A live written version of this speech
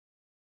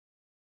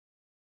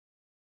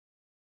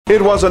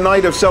It was a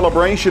night of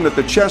celebration at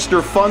the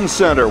Chester Fun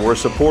Center, where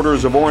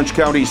supporters of Orange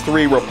County's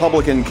 3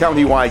 Republican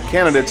countywide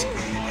candidates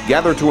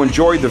gathered to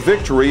enjoy the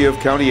victory of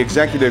County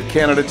Executive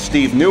candidate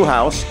Steve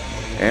Neuhaus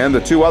and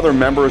the 2 other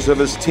members of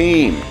his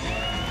team,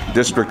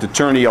 District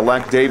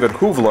Attorney-elect David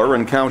Hoovler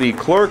and County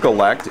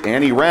Clerk-elect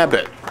Annie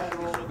Rabbitt.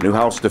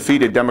 Neuhaus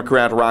defeated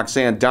Democrat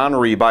Roxanne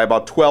Donnery by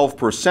about 12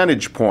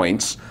 percentage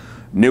points.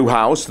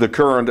 Neuhaus, the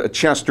current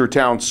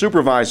Chestertown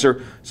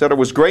supervisor, said it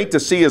was great to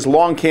see his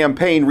long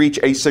campaign reach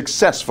a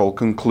successful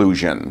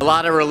conclusion. A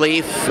lot of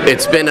relief.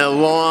 It's been a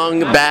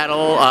long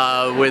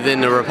battle within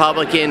the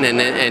Republican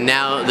and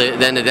now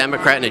then the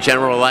Democrat in the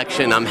general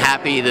election. I'm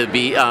happy to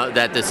be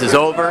that this is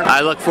over. I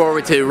look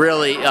forward to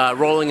really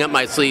rolling up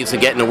my sleeves and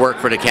getting to work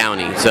for the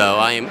county. So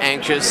I am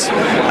anxious,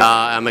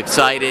 I'm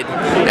excited,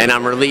 and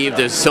I'm relieved.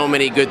 There's so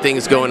many good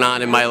things going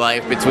on in my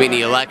life between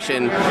the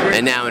election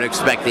and now an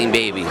expecting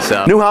baby.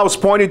 So Neuhaus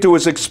pointed to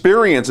his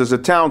experience as a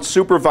town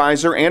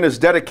supervisor and his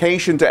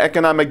dedication to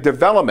economic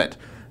development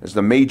as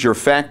the major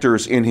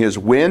factors in his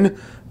win.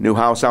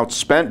 Neuhaus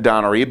outspent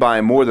Donnery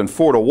by more than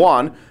 4 to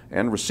 1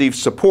 and received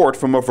support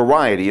from a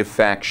variety of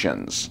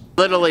factions.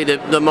 Literally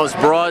the most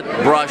broad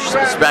brush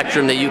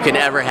spectrum that you can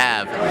ever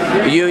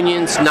have.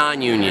 Unions,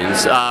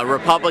 non-unions,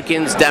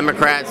 Republicans,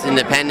 Democrats,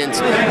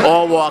 Independents,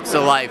 all walks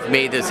of life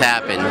made this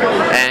happen.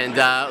 And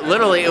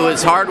literally it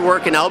was hard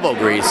work and elbow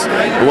grease.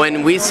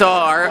 When we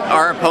saw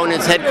our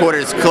opponent's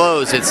headquarters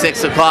close at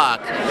 6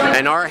 o'clock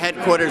and our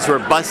headquarters were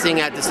busting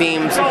at the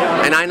seams,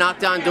 and I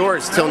knocked on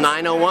doors till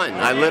 9:01.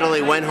 I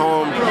literally went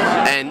home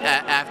and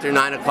after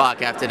 9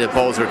 o'clock, after the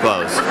polls were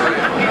closed.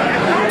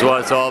 That's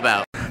what it's all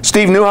about.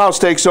 Steve Neuhaus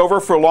takes over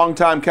for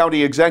longtime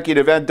County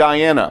Executive Ed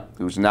Diana,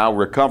 who's now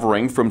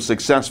recovering from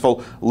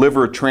successful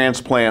liver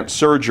transplant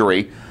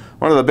surgery.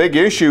 One of the big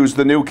issues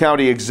the new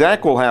county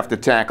exec will have to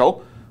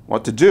tackle: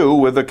 what to do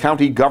with the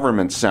county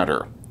government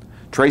center.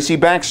 Tracy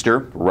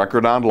Baxter,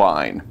 Record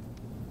Online.